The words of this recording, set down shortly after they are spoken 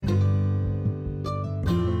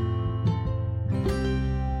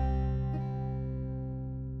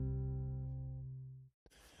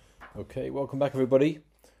Okay, welcome back everybody.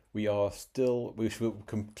 We're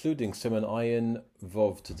concluding Simon Ayin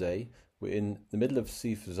Vov today. We're in the middle of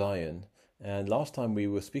Sif Zion, and last time we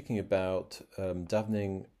were speaking about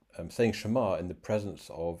davening, saying Shema in the presence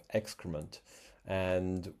of excrement,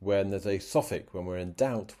 and when there's a suffix, when we're in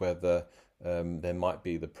doubt whether there might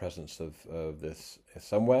be the presence of this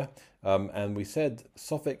somewhere, and we said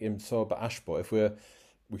suffix im so ba'ashbo. If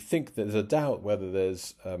we think that there's a doubt whether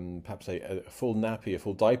there's perhaps a full nappy, a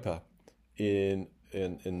full diaper in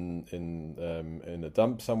a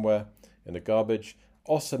dump somewhere, in the garbage.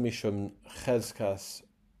 Osa mishum chezkas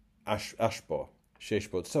ashbo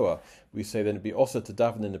sheishbo tzoa. We say then it'd be also to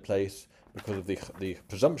daven in a place because of the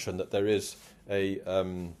presumption that there is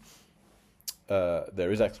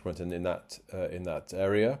excrement in that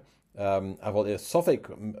area. And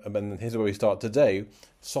here's where we start today.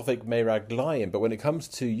 Sofik meiraglayim, but when it comes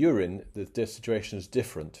to urine, the situation is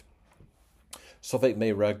different. Sofik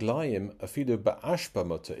meiraglayim afilu ba'ashba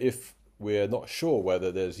mutter. If we're not sure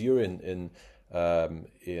whether there's urine in the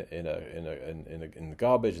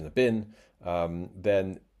garbage, in the bin,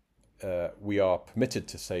 then we are permitted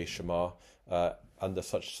to say Shema under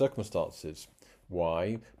such circumstances.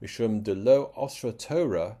 Why? Mishum de lo osra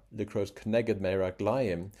Torah likros keneged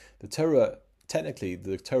meiraglayim. The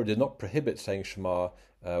Torah did not prohibit saying Shema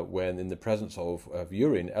when in the presence of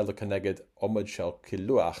urine, ela keneged omad shel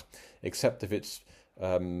kiluach, except if it's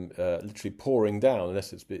literally pouring down,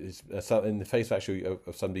 unless it's in the face actually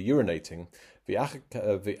of somebody urinating. V'acha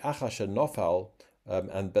nofal,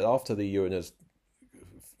 but after the urine has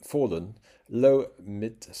fallen, lo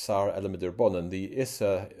mit sar ela midirbonon. The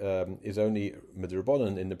issa is only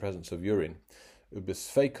midirbonon in the presence of urine.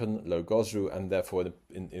 Ubisfeikon lo gozru, and therefore,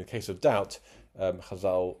 in case of doubt,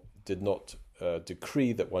 Chazal did not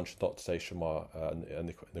decree that one should not say Shema in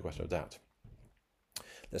the question of doubt.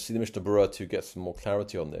 Let's see the Mishnah Berurah to get some more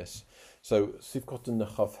clarity on this. So, Sivkotin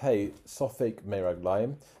Chavhei Sofek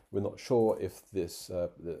Meiraglayim. We're not sure if there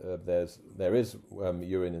is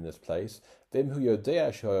urine in this place. If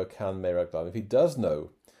he does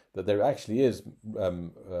know that there actually is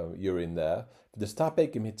urine there, the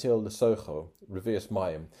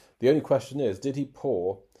only question is, did he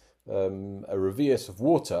pour a revius of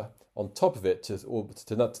water on top of it to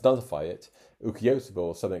nullify it,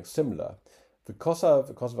 or something similar? The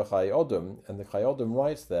Kosav Chayodom, and the Chayodom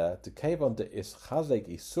writes there, to Kevon de is Chazek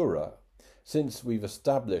Isura. Since we've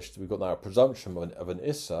got now a presumption of an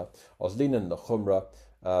issa, oslinen lechumra,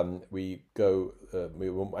 we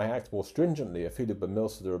act more stringently, afilu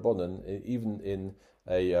b'milsa d'Rabbanan, even in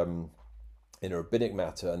a rabbinic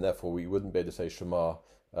matter, and therefore we wouldn't be able to say Shema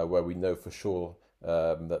where we know for sure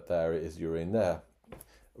that there is urine there.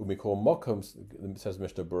 Umikol mokom, says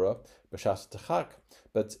Mishnah Berurah, b'shas techak,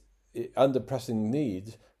 but under pressing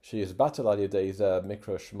need, she is batal al yadei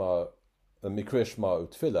mikra Shema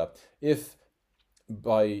utfila. If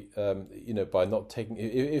by not taking,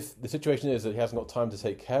 if the situation is that he hasn't got time to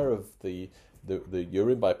take care of the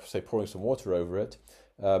urine by say pouring some water over it,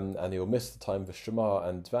 and he'll miss the time for Shema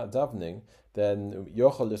and davening, then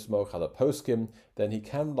yochal lismoch ala poskim, then he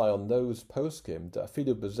can rely on those poskim that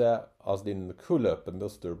afilu bezer aslin lekula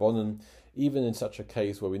b'milsa d'Rabbanan. Even in such a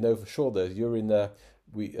case where we know for sure there's urine there,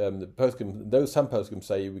 some poskim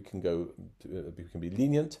say we can be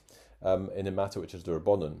lenient in a matter which is the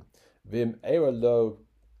Rabbanon. V'im eira lo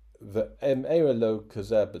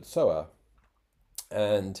kazeh b'tzoa,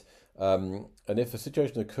 and if a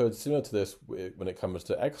situation occurred similar to this when it comes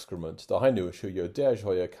to excrement,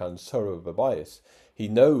 he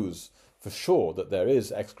knows for sure that there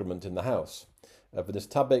is excrement in the house.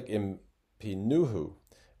 V'nistabek im pinuhu,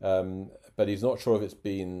 but he's not sure if it's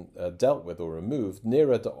been dealt with or removed.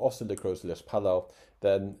 Nearer to osilikros lespalal,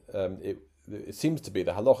 then it seems to be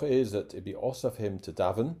the halacha is that it'd be also for him to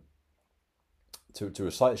daven, to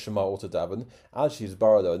recite Shema or to daven, as she's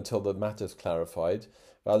barado until the matter is clarified.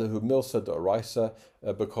 Because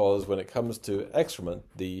when it comes to excrement,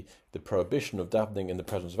 the prohibition of davening in the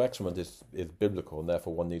presence of excrement is biblical, and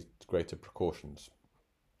therefore one needs greater precautions.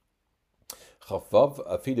 Chavav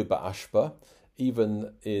afidu ba'ashba,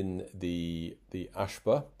 even in the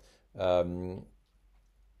ashba.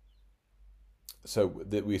 So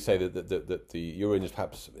we say that the urine is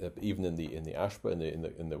perhaps even in the ashba, in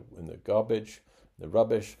the garbage, the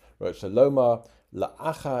rubbish. Loma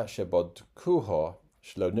la'acha shebod kuha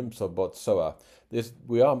shlo nimsa bot soa.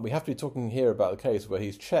 We have to be talking here about a case where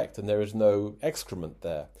he's checked and there is no excrement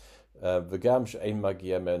there. v'gam she'ein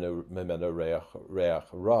magia memeno reach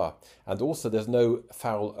ra, and also there's no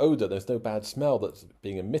foul odor, there's no bad smell that's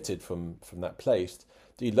being emitted from that place.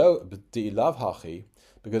 Di'ilav hachi,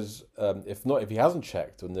 because if he hasn't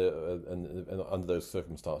checked under those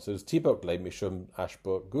circumstances, tibok le mishum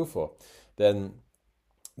ashbok gufo, then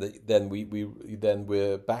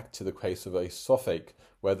we're back to the case of a sofek,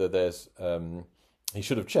 whether there's he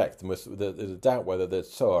should have checked, and there's a doubt whether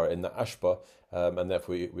there's soar in the ashba, and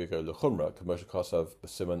therefore we go lechumra commercial cost of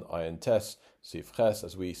simon ayin tes sif ches,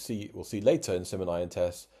 as we'll see later in simon ayin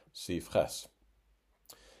tes sif ches.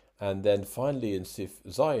 And then finally in Sif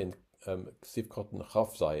Zayin, Sif Cotton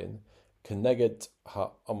Chaf Zayin, Keneged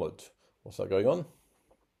Ha-Amud. What's that going on?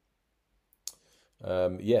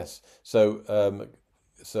 Yes. So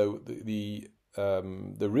the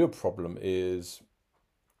real problem is,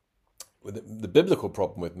 the biblical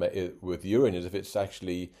problem with urine is if it's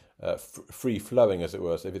actually free flowing, as it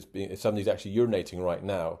were. So if somebody's actually urinating right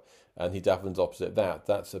now and he davens opposite that,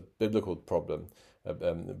 that's a biblical problem.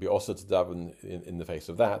 It'd be also to daven in the face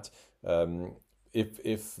of that.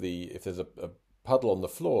 If there's a puddle on the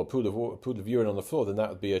floor, a pool of urine on the floor, then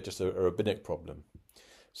that would be just a rabbinic problem.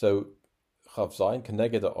 So Chav Zayin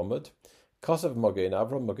Keneged Omid Kasav Magen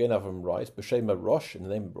Avram writes B'Shema Rosh, in the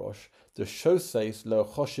name of Rosh, the Shoseis Lo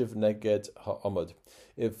Choshev Neged HaOmid.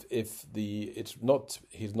 If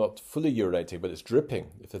he's not fully urinating, but it's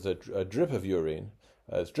dripping. If there's a drip of urine,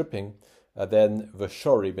 it's dripping. Then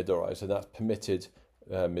v'shori midoraisa, and that's permitted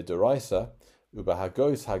midoraisa.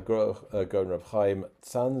 Ubahagos hagon Rav Chaim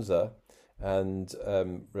Tzanza, and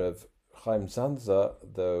Rav Chaim Tzanza,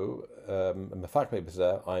 though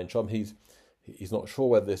he's not sure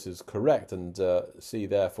whether this is correct, and see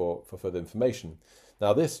therefore for further information.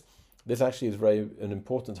 Now this actually is an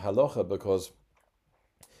important halacha, because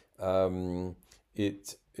the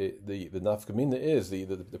nafkamina is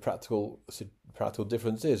the practical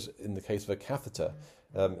difference is in the case of a catheter.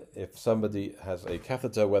 If somebody has a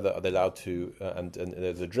catheter, whether are they allowed to, and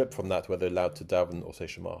there's a drip from that, whether they're allowed to daven or say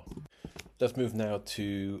Shema. Let's move now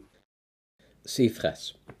to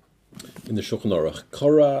Sifres. In the Shulchan Aruch,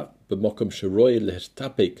 Korah b'mokom sheroi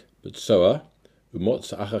lehtapik b'tzoa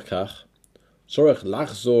u'motz achakach sorech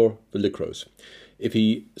lachzor v'likros. If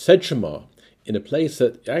he said Shema in a place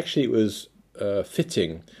that actually it was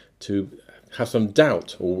fitting to have some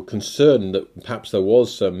doubt or concern that perhaps there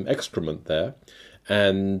was some excrement there,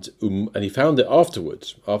 and he found it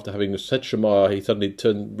afterwards, after having said Shema, he suddenly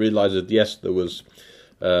realized that yes, there was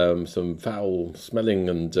some foul smelling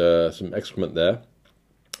and some excrement there.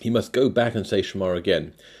 He must go back and say Shema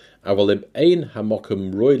again. But if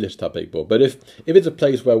it's a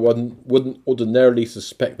place where one wouldn't ordinarily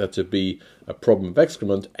suspect that to be a problem of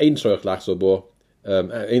excrement, he doesn't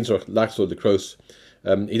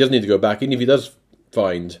need to go back, even if he does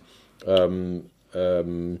find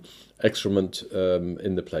excrement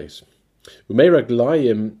in the place.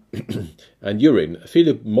 And urine.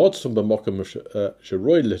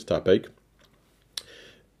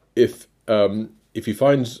 If he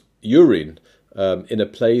finds urine in a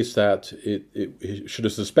place that it should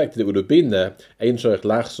have suspected it would have been there, he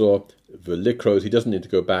doesn't need to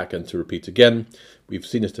go back and to repeat again. We've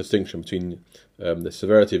seen this distinction between the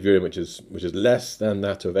severity of urine, which is less than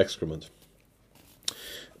that of excrement.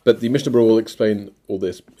 But the Mishnah Berurah will explain all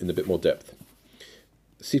this in a bit more depth.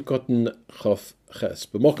 Sivkoten Chaf Ches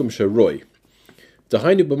b'mokom sheroi.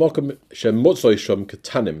 Dahainu b'mokom shemotzoi shom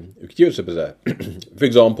ketanim. For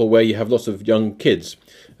example, where you have lots of young kids,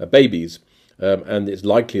 babies, and it's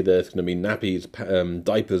likely there's going to be nappies,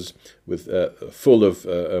 diapers with full of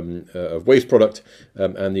waste product,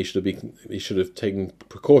 and he should have taken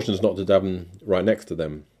precautions not to daven right next to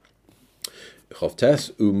them.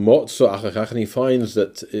 And he finds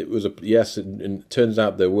that it was it turns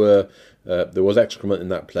out there was excrement in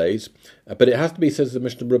that place, but it has to be, says the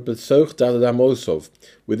Mishnah Berurah,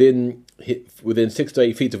 within 6 to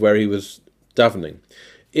 8 feet of where he was davening.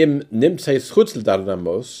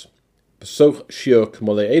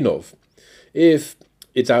 If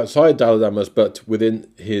it's outside Daladamos but within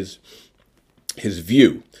his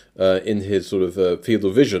view, in his sort of field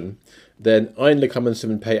of vision, then Ein lekamen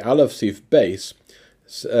Simon Pei Aleph Sif Base.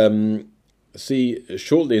 See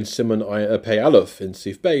shortly in Simon Pei Aleph in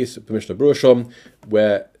Sif Base, the Mishnah Berurah,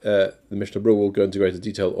 where the Mishnah Berurah will go into greater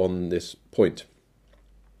detail on this point.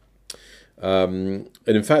 And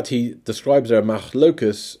in fact, he describes there a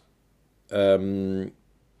machlokus.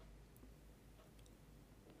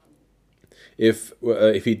 If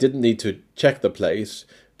he didn't need to check the place,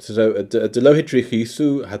 so the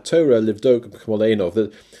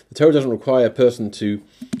Torah doesn't require a person to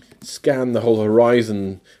scan the whole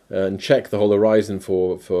horizon and check the whole horizon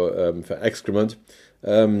for excrement.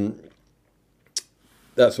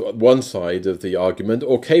 That's one side of the argument.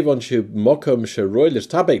 Or kevon shu mokom sheroilis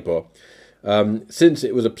tabekbo. Since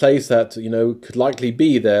it was a place that could likely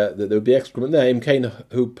be there, that there would be excrement there, imkain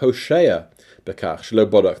hu poshea bekach shelo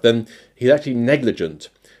bodach. Then he's actually negligent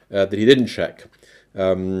that he didn't check.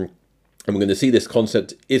 And we're going to see this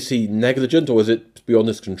concept: is he negligent or is it beyond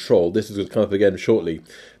his control? This is going to come up again shortly.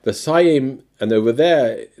 The Saying, and over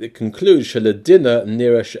there it concludes sheledina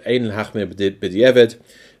nira she'ein l'hachmir b'di'eved,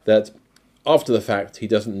 that after the fact he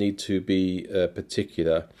doesn't need to be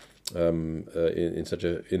particular in such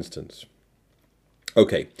an instance.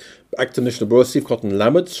 Okay, back to Mishnah Berurah, Sif Kotten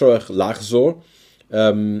Lamed, Sorach Lachzor.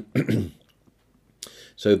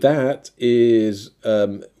 So that is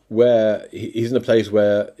where he's in a place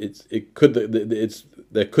where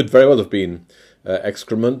there could very well have been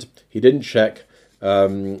excrement. He didn't check.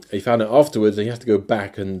 He found it afterwards, and he has to go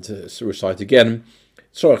back and recite again.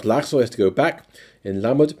 Sorach Lachzor has to go back in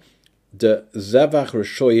Lamed. The Zevach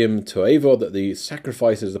Rishoyim Toevo, that the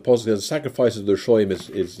sacrifices, the sacrifices of the Rishoyim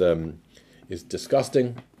is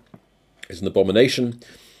disgusting, is an abomination.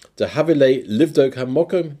 The Havile Livdok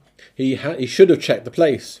HaMokom, he should have checked the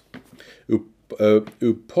place.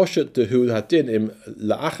 Uposhet Dehu Hadin im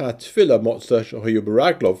La'acha Tfila Motza Shehoyu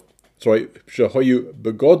Baraglov, Shehoyu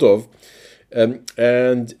Begodov,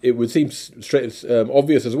 and it would seem straight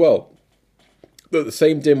obvious as well that the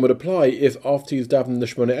same din would apply if after he's davened the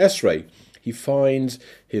Shemona Esrei, he finds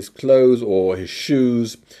his clothes or his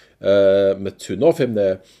shoes metunofim,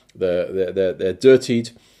 they're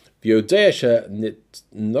dirtied. And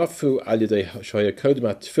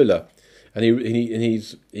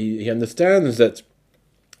he understands that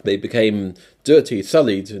they became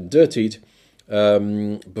sullied and dirtied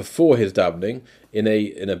before his davening in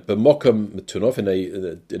a b'mokum metunof, in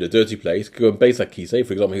a dirty place. Go and base like Kisei,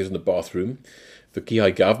 for example, he was in the bathroom. For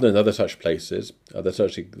Kihai Gavna and other such places, other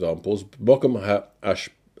such examples, Mokum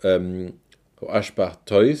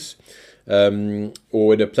Ashbatois,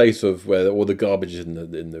 or in a place of where all the garbage in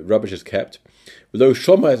the rubbish is kept. Though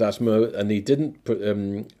Shoma is asmo, and he didn't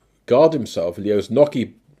guard himself, Leos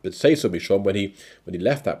Noki, but say so Mishom when he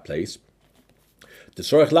left that place. The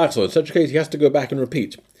Sorach Lachzor, in such a case, he has to go back and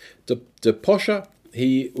repeat. The Posha,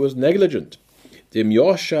 he was negligent. The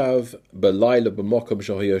Yoshav Belayla B'mokom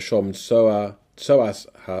Shohiyashom Soas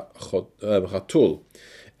Chatul.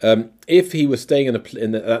 If he was staying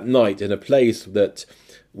that night in a place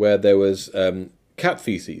where there was cat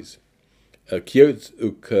feces, and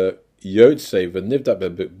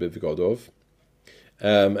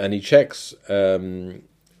he checks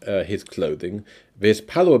his clothing, his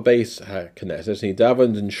palo base knesses, and he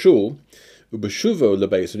davens in shul, ubeshuvo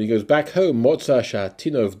lebase, and he goes back home. Motza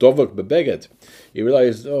shatino of dovok bebeget. He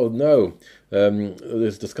realized, oh no,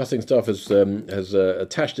 this disgusting stuff has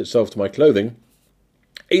attached itself to my clothing.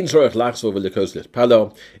 In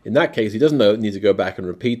that case, he doesn't need to go back and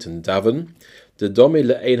repeat and daven.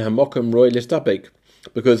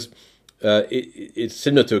 Because it's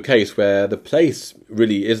similar to a case where the place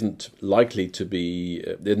really isn't likely to be.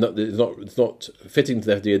 It's not fitting to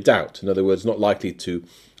there to be a doubt. In other words, not likely to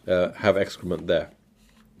have excrement there.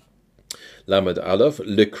 Lamed Aleph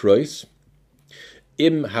Likrois.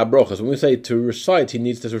 Im habrochas. When we say to recite, he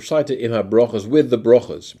needs to recite it im habrochas, with the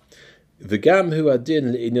brochas. V'gam hu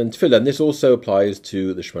adin inyan tefillah, and this also applies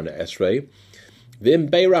to the Shemona Esrei. V'im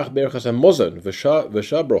beirach berachas hamozon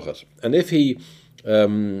v'shar brochas. And if he's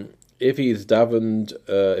davened,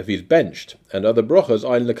 if he's benched, and other brochas,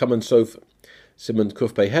 ein lekaman sof siman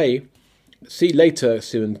kuf pehei. See later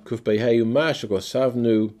siman kuf pehei umash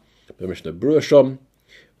savnu the Mishnah Berurah shom.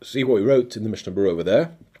 See what we wrote in the Mishnah Berurah over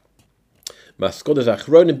there. Maskodas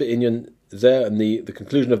achronim be'inyan there, and the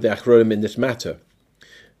conclusion of the achronim in this matter.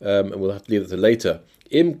 And we'll have to leave it to later.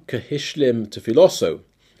 Im kahishlim tefiloso,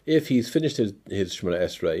 if he's finished his Shemona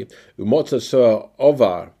Esrei, umotzad soa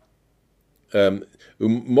ovar,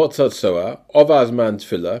 umotzad soa ovar's man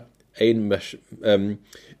tefillah, he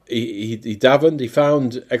davened, he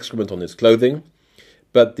found excrement on his clothing,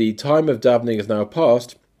 but the time of davening is now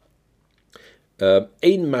past. Ein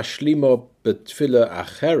mashlimo betfillah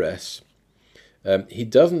acheres. He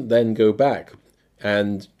doesn't then go back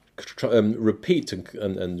and repeat the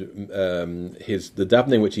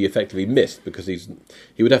davening which he effectively missed, because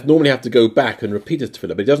he would normally have to go back and repeat his tefillah,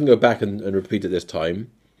 but he doesn't go back and repeat it this time,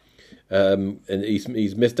 and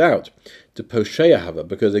he's missed out to posheya hava,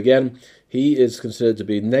 because again he is considered to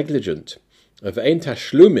be negligent. Of ein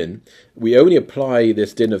tashlumin, we only apply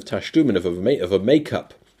this din of tashlumin, of a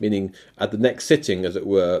makeup, meaning at the next sitting, as it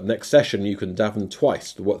were, next session, you can daven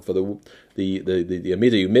twice, for the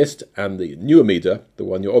Amida you missed and the new Amida, the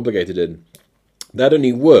one you're obligated in. That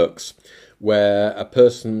only works where a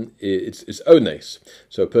person is ones.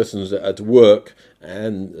 So a person's at work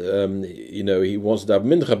and he wants to have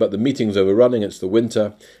mincha, but the meeting's overrunning, it's the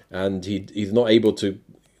winter, and he's not able to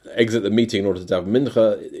exit the meeting in order to daven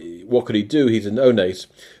mincha. What could he do? He's an ones.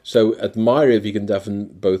 So at Ma'ariv he can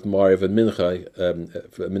daven both Ma'ariv and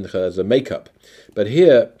mincha as a makeup. But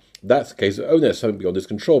here, that's the case of ones, something beyond his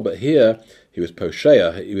control. But here, he was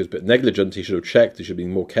posheya, he was a bit negligent, he should have checked, he should have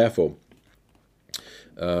been more careful.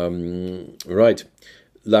 Right.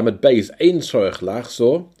 Lamed Beis ein tzorech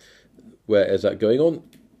lachzor. Where is that going on?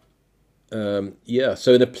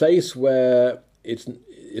 So in a place where it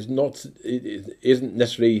isn't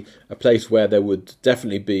necessarily a place where there would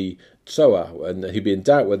definitely be tzoah, and he'd be in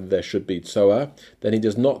doubt whether there should be tzoah, then he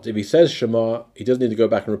does not, if he says Shema, he doesn't need to go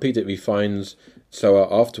back and repeat it if he finds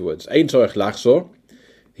tzoah afterwards. Ein tzorech lachzor.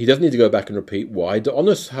 He doesn't need to go back and repeat. Why? The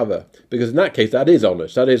honest haver, because in that case, that is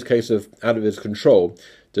honest. That is a case of out of his control.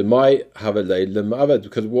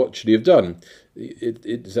 Because what should he have done?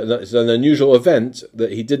 It's an unusual event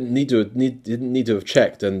that he didn't need to have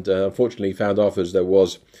checked, and unfortunately found afterwards there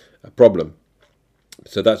was a problem.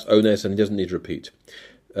 So that's ones, and he doesn't need to repeat.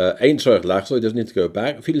 Ein tzorech lachzor, he doesn't need to go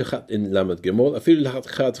back. In Lamed Gimel, afilu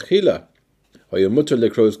lechat chila, or mutter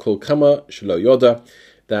lekros kol kama shelo yoda.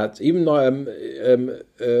 That even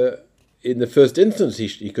in the first instance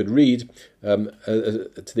he could read to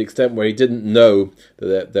the extent where he didn't know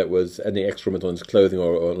that there was any excrement on his clothing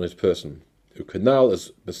or on his person. Ukanal,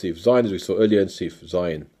 as Sif Zayin, as we saw earlier in Sif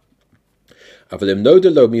Zayin. But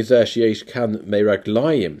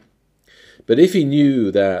if he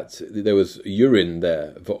knew that there was urine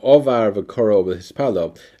there,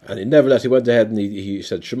 and nevertheless he went ahead and he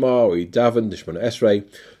said Shema, or he davened, Shemona Esrei,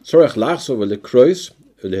 Sorech Lachzor v'Lekrois,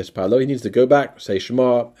 he needs to go back, say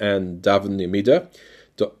Shema, and daven the Amida,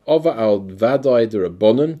 to over al vadai de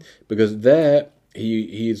Rabbonon, because there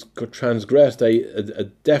he's transgressed a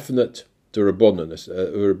definite de Rabbonon,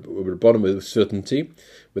 a Rabbonon with certainty,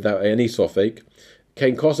 without any sofek.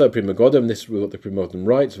 Kain kosa prima godem, this is what the Prima Godem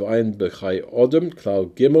writes, v'ayin b'chai odem,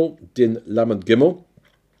 klal gimel, din lamed gimel,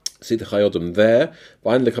 see the chai odem there,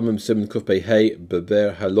 v'ayin lekamim simen kufpei hei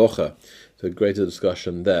beber halocha. So greater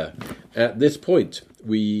discussion there. At this point,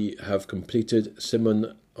 we have completed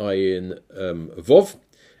Siman Ayin Vov,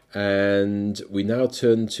 and we now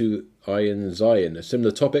turn to Ayin Zayin, a similar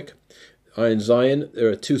topic. Ayin Zayin, there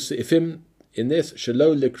are two seifim in this.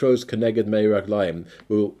 Shelo likros keneged mei raglayim.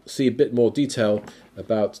 We'll see a bit more detail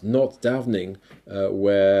about not davening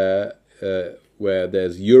where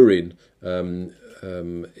there's urine in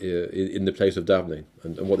the place of davening,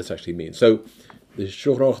 and what this actually means. So the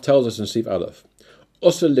Shulchan Aruch tells us in Sif Aleph,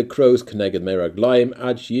 Osel lekros keneged mei raglayim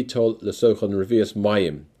ad yitol lesochon revius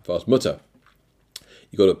mayim v'as mutter.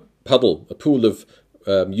 You got a puddle, a pool of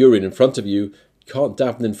urine in front of you. You can't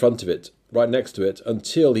daven in front of it, right next to it,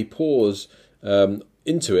 until he pours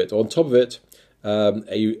into it, on top of it,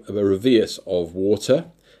 a revius of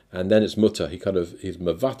water, and then it's mutter. He's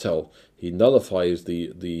mavatel. He nullifies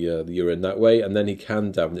the urine that way, and then he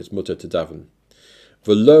can daven. It's mutter to daven.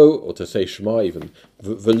 Velo, or to say Shema even,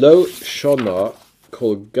 velo shona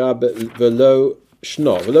kol gabe velo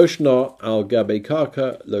shna al gabe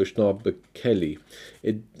karka lo shna bekeli.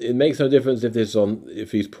 It makes no difference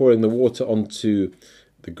if he's pouring the water onto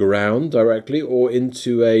the ground directly or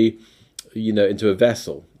into a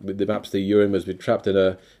vessel. Perhaps the urine must be trapped in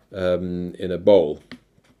a bowl.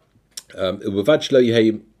 As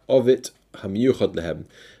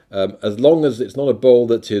long as it's not a bowl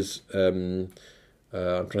that is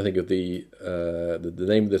I'm trying to think of the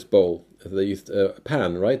name of this bowl. They used a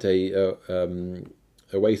pan, right? A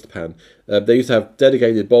waste pan. They used to have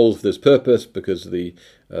dedicated bowls for this purpose because they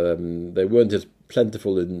weren't as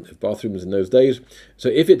plentiful in bathrooms in those days. So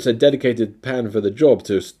if it's a dedicated pan for the job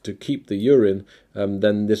to keep the urine,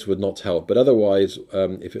 then this would not help. But otherwise,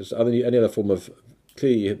 if it's any other form of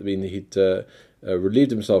clearly, he'd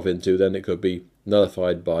relieved himself into, then it could be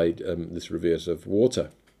nullified by this revius of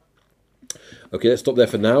water. Okay, let's stop there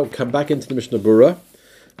for now. Come back into the Mishnah Berurah,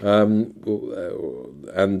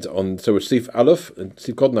 so with Sif Aleph and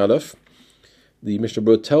Sif Kodn Aleph, the Mishnah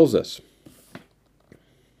Berurah tells us.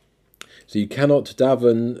 So you cannot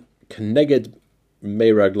daven keneged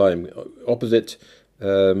mei raglayim, opposite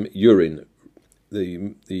urine.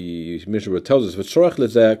 The Mishnah Berurah tells us v'tzorach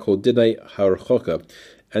lezeh kol dinei harchoka,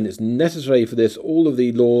 and it's necessary for this all of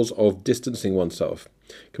the laws of distancing oneself.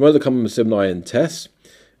 Kamol the common simnai and tes.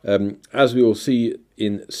 as we will see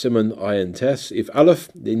in Simon Ayin Tes, if Aleph,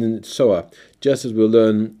 in Soa, just as we'll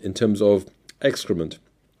learn in terms of excrement.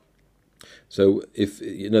 So if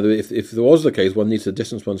there was the case, one needs to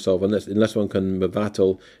distance oneself unless one can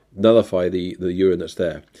mevatel, nullify the urine that's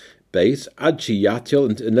there. Base adchi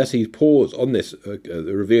yatil, unless he pours on this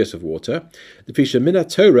reverse of water. The fisha mina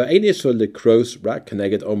Torah ein isur lekros rak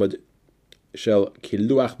keneged omad shel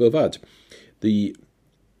kiluach belvad. The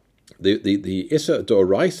Issa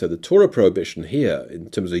Doraisa, the Torah prohibition here in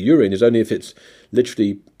terms of urine, is only if it's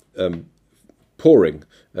literally pouring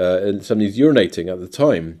and somebody's urinating at the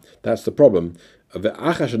time. That's the problem. If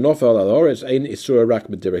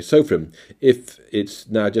it's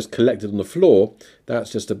now just collected on the floor,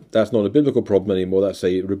 that's not a biblical problem anymore. That's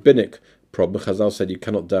a rabbinic problem. Chazal said you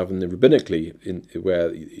cannot daven rabbinically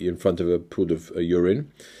where you're in front of a pool of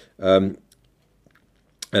urine.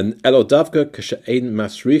 And elo davka kashe'ein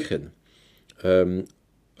masrichin. I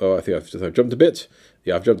think I've jumped a bit.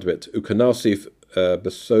 Yeah, I've jumped a bit. Ukanasif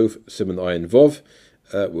besov siman ayin vov.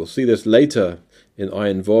 We'll see this later in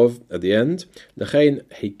ayin vov at the end. Lechein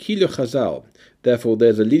heikilu chazal. Therefore,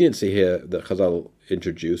 there's a leniency here that Chazal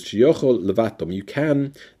introduced. Shiyochol levatom. You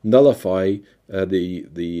can nullify the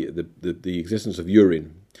existence of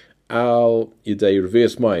urine. Al yidei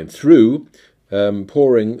revius mayim, through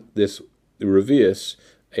pouring this revius.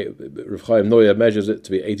 Rav Chaim Noya measures it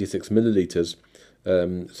to be 86 milliliters,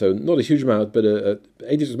 so not a huge amount, but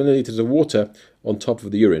 86 milliliters of water on top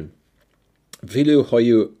of the urine. Vilu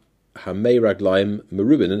hoyu hamei raglaim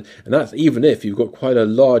merubin, and that's even if you've got quite a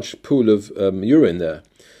large pool of urine there.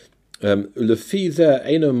 Ulefi zeh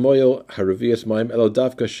eino moil haravias maim elo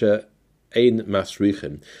davka she ein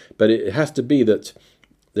masrichim, but it has to be that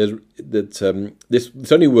this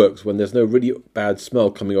only works when there's no really bad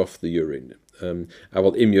smell coming off the urine.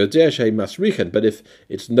 But if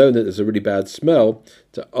it's known that there's a really bad smell,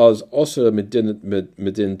 to us also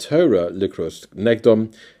medin Torah likros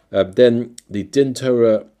negdom, then the din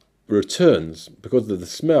Torah returns because of the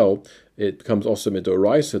smell. It becomes also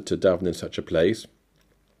midoraisa to daven in such a place.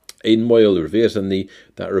 Ein moil reverse, and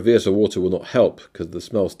that reverse of water will not help because the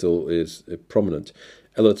smell still is prominent.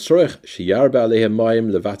 Then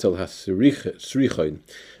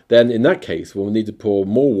in that case, we'll need to pour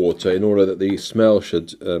more water in order that the smell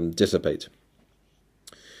should dissipate.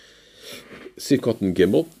 Sivkot and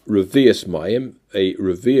Gimel, revius mayim, a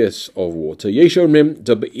revius of water. Yeshomrim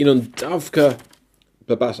dabe'inon davka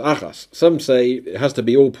babas achas. Some say it has to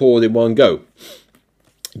be all poured in one go.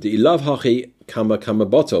 The ilav hachi kama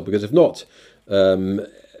bottle, because if not,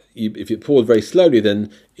 if you pour very slowly,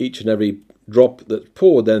 then each and every drop that's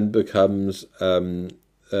poured then becomes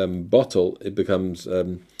bottle. It becomes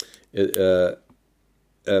you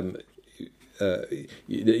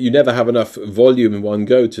never have enough volume in one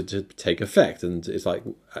go to take effect, and it's like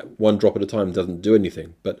one drop at a time doesn't do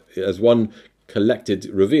anything. But as one collected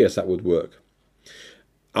reverse, that would work.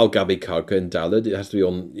 Al gabi karka and dalad, it has to be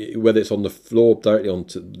on, whether it's on the floor, directly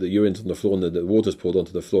onto the urine's on the floor and the water's poured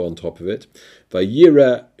onto the floor on top of it.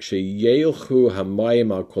 Vayira sheyelchu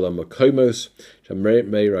hamayim al kol hamakomos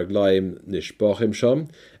shamrei raglaim nishbachim sham,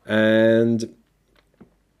 and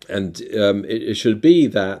it should be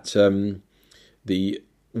that the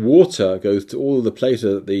water goes to all the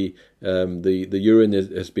places that the urine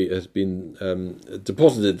has been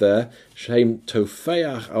deposited there. Shem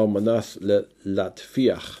tofeach al manas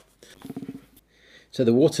latfiach. So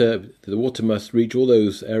the water must reach all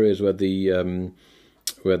those areas where the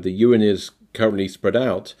urine is currently spread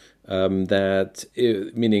out.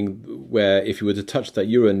 Meaning where if you were to touch that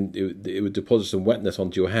urine, it would deposit some wetness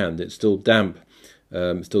onto your hand. It's still damp.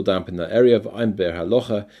 Still damp in that area. I'm Be'er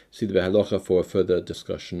Halacha. See the Be'er Halacha for a further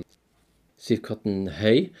discussion. Sivkotten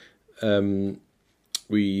Hey.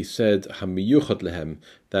 We said Hamiyuchot Lehem,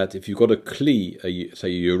 that if you've got a kli, say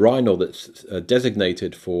a urinal that's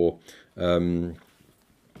designated for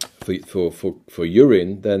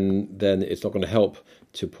urine, then it's not going to help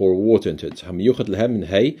to pour water into it. Hamiyuchot Lehem in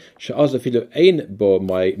Hey. She'az afilu ein bo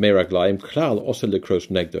my meraglaim klal also lekros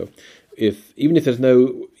negdo. Even if there's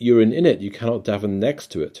no urine in it, you cannot daven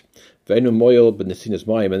next to it. And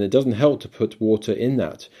it doesn't help to put water in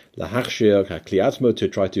that. To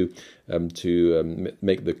try to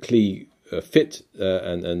make the kli fit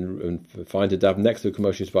and find a daven next to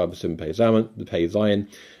Kamoshis Vab Simon Pei Zion,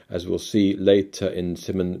 as we'll see later in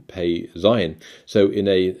Simon Pei Zion. So in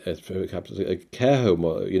a care home,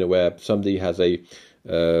 where somebody has a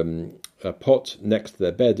pot next to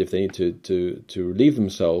their bed, if they need to relieve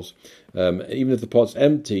themselves, even if the pot's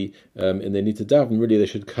empty and they need to daven, really they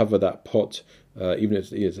should cover that pot, even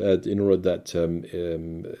if it's in order that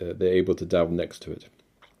they're able to daven next to it.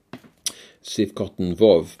 Sif Cotton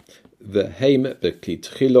Vov, V'heim Bekli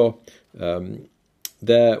Tchilo.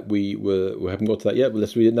 There we haven't got to that yet, but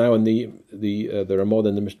let's read it now in the Ramah,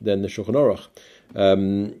 then the Shulchan Aruch.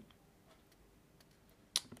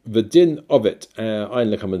 The din of it, Ein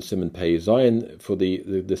Lekaman Simon Pei Zayin, for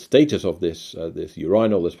the status of this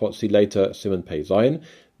urinal, this pot. See later Simon Pei Zayin.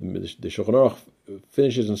 The Shulchan Aruch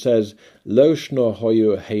finishes and says, Lo shno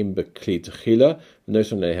hoyu heim bekli techila, no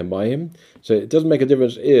son lehemayim. So it doesn't make a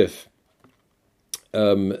difference if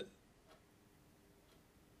that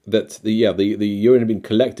the urine had been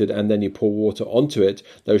collected and then you pour water onto it.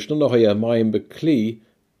 Lo shno hoyu hemayim bekli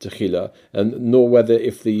techila, and nor whether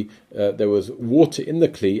if there was water in the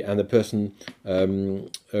kli and the person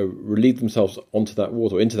relieved themselves onto that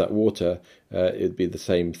water or into that water, it'd be the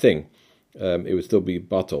same thing. It would still be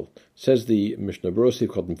batal. Says the Mishnah Berurah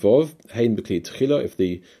Cotton Vov, Hein Bekli Tchila, if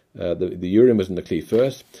the urine was in the kli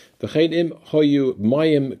first. V'chein im hoyu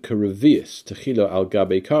mayim kerevius Tchila al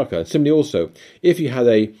gabe karka. And similarly also, if you had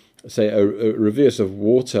a revius of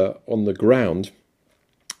water on the ground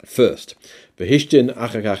first, v'hishtin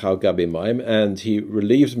achakach al gabe mayim, and he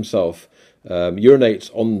relieves himself, urinates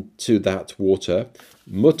onto that water,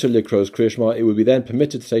 mutter likros kriya shema, it would be then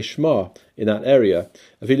permitted to say shema in that area.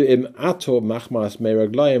 Even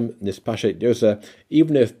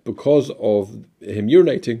if because of him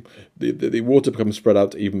urinating, the water becomes spread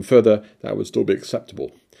out even further, that would still be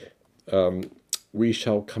acceptable. We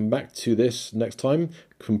shall come back to this next time.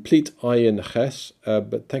 Complete ayin ches.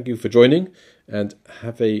 But thank you for joining, and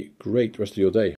have a great rest of your day.